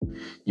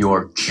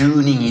You're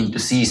tuning into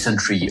season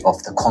 3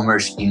 of the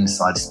Commerce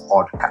Insights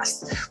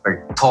podcast,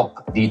 where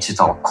top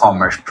digital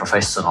commerce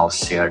professionals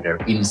share their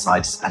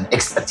insights and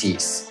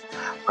expertise.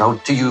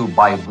 Brought to you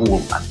by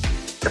Woolman,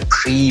 the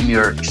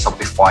premier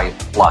Shopify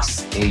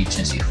Plus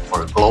agency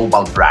for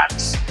global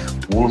brands.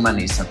 Woolman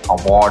is an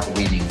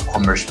award-winning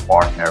commerce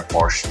partner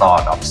for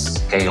startups,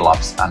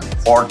 scale-ups, and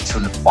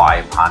Fortune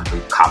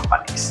 500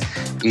 companies.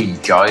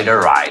 Enjoy the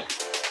ride.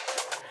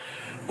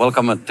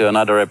 Welcome to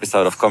another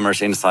episode of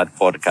Commerce Insight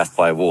podcast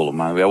by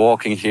Woolman. We are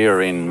walking here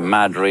in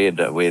Madrid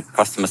with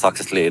Customer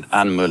Success Lead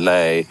Anne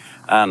Moulet.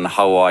 Anne,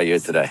 how are you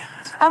today?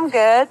 I'm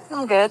good.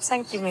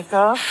 Thank you,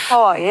 Mikko.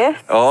 How are you?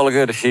 All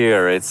good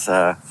here. It's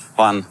a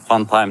fun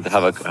time to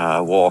have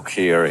a walk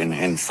here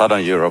in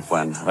southern Europe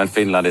when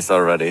Finland is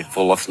already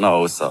full of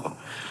snow. So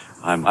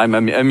I'm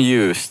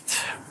amused.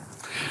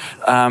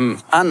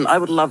 And I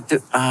would love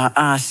to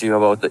ask you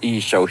about the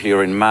EShow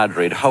here in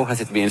Madrid. How has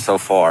it been so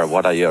far?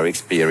 What are your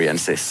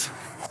experiences?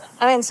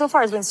 I mean, so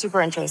far it's been super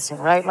interesting,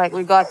 right? Like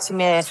we got to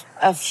meet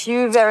a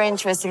few very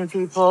interesting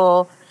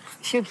people,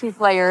 a few key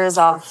players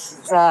of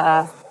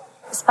the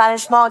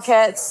Spanish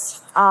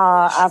markets,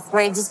 have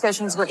great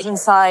discussions, great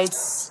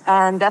insights,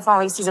 and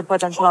definitely see the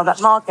potential of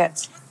that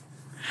market.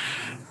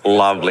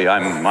 Lovely.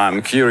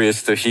 I'm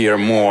curious to hear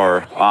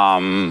more.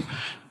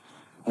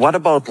 What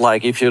about,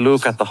 like, if you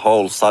look at the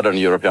whole Southern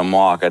European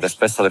market,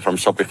 especially from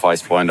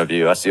Shopify's point of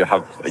view, as you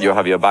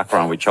have your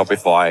background with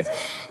Shopify,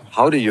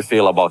 how do you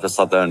feel about the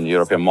Southern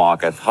European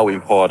market? How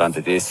important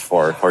it is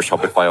for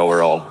Shopify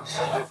overall?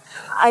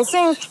 I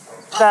think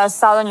the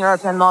Southern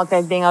European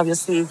market, being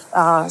obviously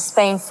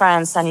Spain,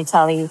 France, and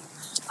Italy,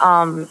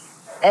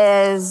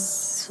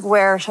 is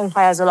where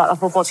Shopify has a lot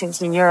of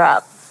opportunity in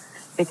Europe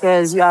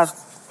because you have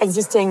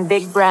existing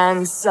big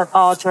brands that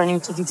are turning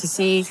to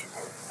D2C.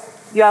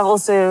 You have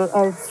also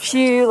a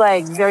few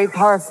very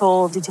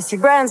powerful D2C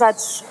brands that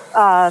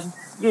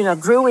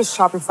grew with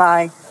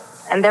Shopify,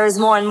 and there is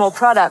more and more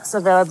products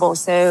available.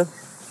 So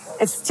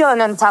it's still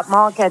an untapped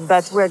market,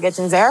 but we're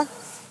getting there.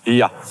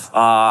 Yeah,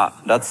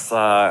 that's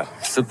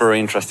super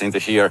interesting to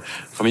hear.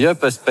 From your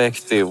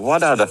perspective,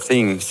 what are the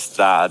things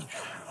that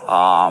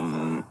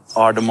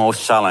are the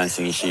most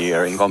challenging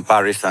here in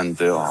comparison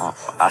to,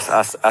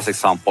 as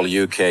example,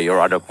 UK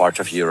or other parts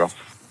of Europe?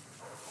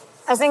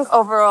 I think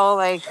overall,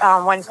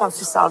 when it comes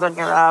to Southern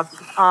Europe,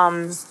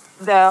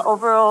 the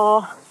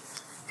overall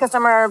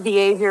customer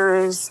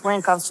behaviors when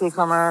it comes to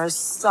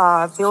e-commerce,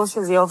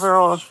 also the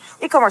overall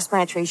e-commerce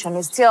penetration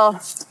is still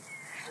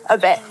a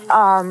bit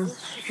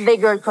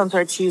bigger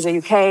compared to the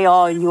UK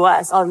or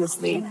US,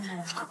 obviously.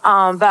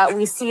 But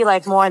we see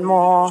more and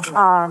more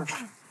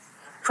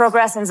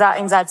progress in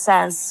that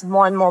sense.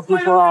 More and more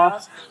people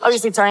are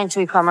obviously turning to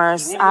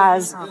e-commerce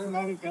as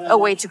a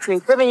way to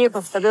create revenue,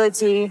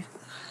 profitability,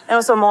 and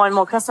also more and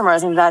more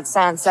customers in that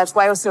sense. That's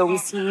why also we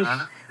see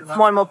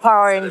more and more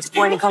power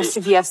when it comes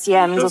to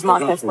VFCM in those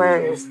markets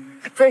where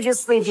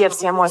previously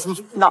VFCM was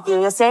not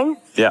really a thing.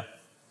 Yeah.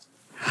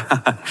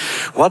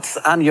 What's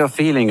your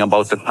feeling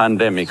about the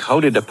pandemic? How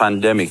did the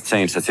pandemic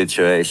change the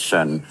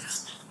situation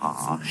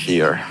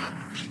here?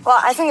 Well,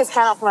 I think it's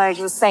kind of like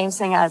the same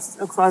thing as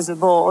across the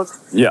board.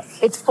 Yeah.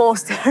 It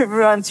forced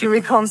everyone to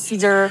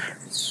reconsider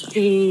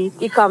the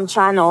e-com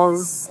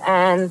channels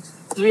and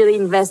really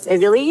invest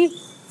heavily.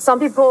 Some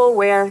people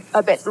were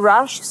a bit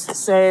rushed,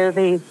 so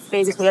they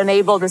basically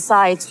enabled the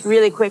site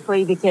really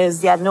quickly because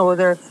they had no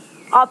other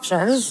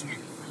options.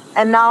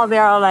 And now they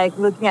are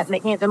looking at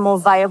making it a more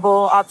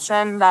viable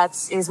option that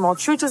is more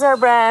true to their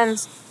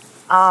brand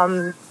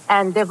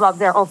and develop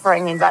their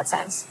offering in that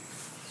sense.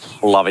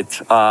 Love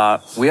it.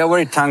 We are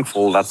very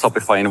thankful that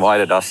Shopify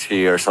invited us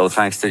here. So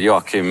thanks to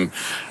Joachim,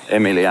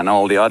 Emily, and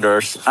all the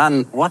others.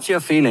 And what's your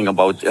feeling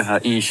about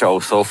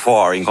EShow so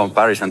far in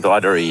comparison to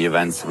other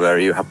events where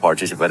you have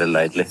participated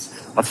lately?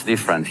 What's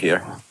different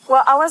here?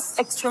 Well, I was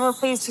extremely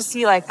pleased to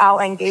see how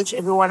engaged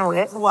everyone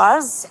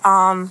was.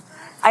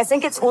 I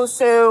think it's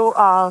also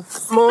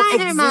more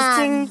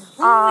existing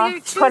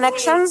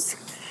connections.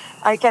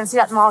 I can see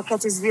that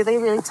market is really,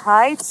 really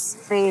tight.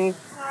 They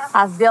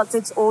have built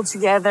it all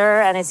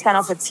together, and it's kind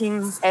of a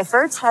team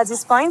effort at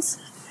this point.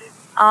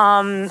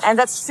 And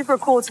that's super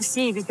cool to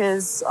see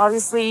because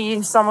obviously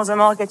in some of the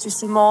markets you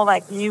see more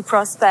new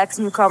prospects,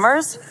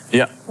 newcomers.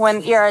 Yeah.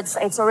 When here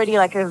it's already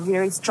a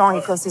very strong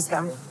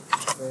ecosystem.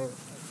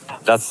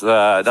 That's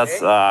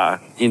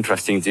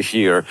interesting to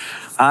hear.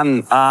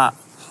 And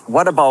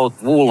what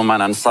about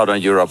Woolman and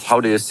Southern Europe? How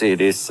do you see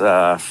this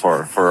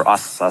for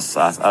us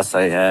as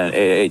an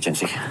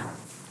agency?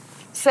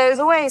 So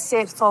the way I see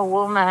it for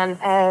Woolman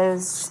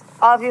is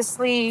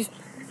obviously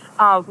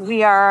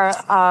we are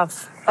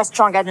a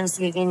strong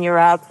agency in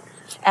Europe,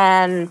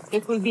 and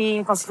it will be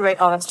inconsiderate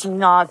of us to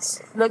not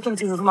look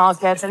into those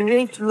markets and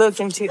really to look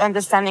into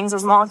understanding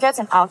those markets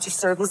and how to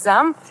service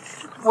them,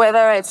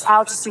 whether it's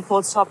how to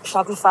support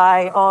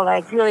Shopify or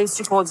really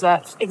support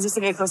the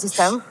existing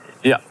ecosystem.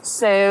 Yeah.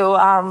 So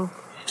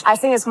I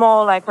think it's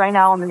more right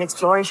now on an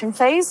exploration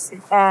phase,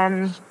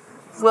 and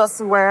we'll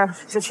see where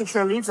the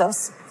future leads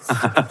us.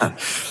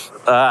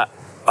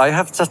 I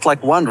have just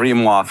like one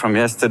remark from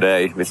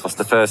yesterday, which was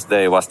the first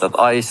day, was that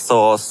I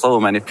saw so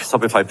many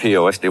Shopify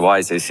POS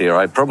devices here.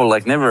 I probably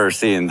like never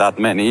seen that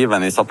many,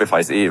 even in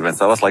Shopify's events.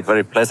 I was like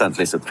very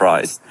pleasantly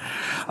surprised.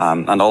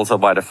 And also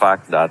by the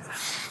fact that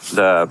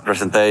the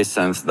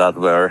presentations that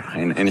were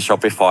in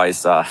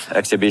Shopify's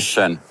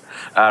exhibition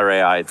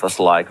area, it was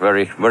like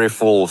very, very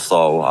full.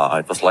 So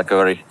it was like a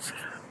very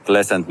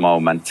pleasant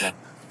moment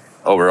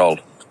overall.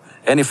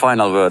 Any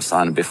final words,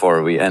 Anne,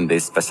 before we end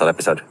this special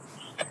episode?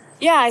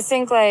 Yeah, I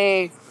think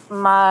like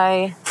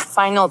my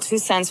final 2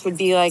 cents would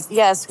be like,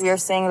 yes, we are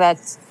saying that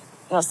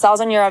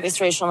Southern Europe is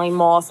traditionally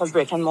more of a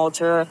brick and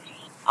mortar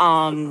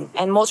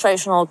and more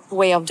traditional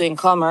way of doing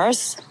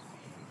commerce.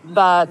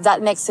 But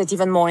that makes it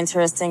even more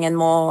interesting and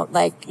more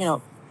like,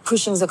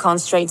 pushing the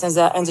constraints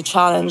and the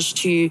challenge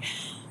to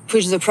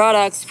push the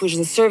products, push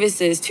the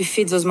services to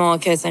fit those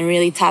markets and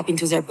really tap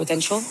into their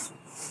potential.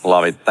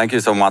 Love it. Thank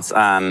you so much,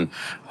 and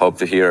hope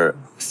to hear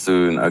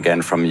soon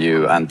again from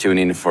you, and tune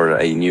in for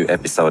a new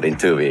episode in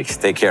 2 weeks.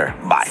 Take care.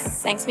 Bye.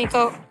 Thanks,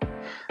 Mikko.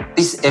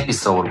 This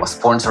episode was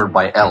sponsored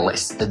by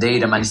Evangelist, the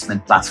data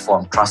management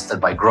platform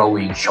trusted by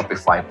growing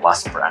Shopify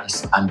Plus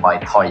brands, and by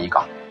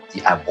Taiga,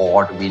 the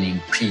award-winning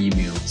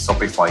premium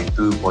Shopify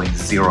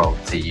 2.0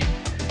 theme.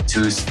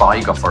 Choose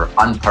Taiga for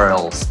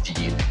unparalleled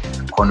speed,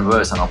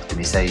 conversion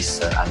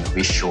optimization, and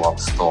visual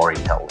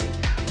storytelling.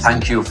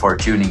 Thank you for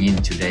tuning in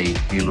today.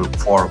 We look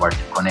forward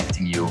to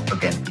connecting you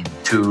again in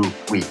 2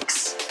 weeks.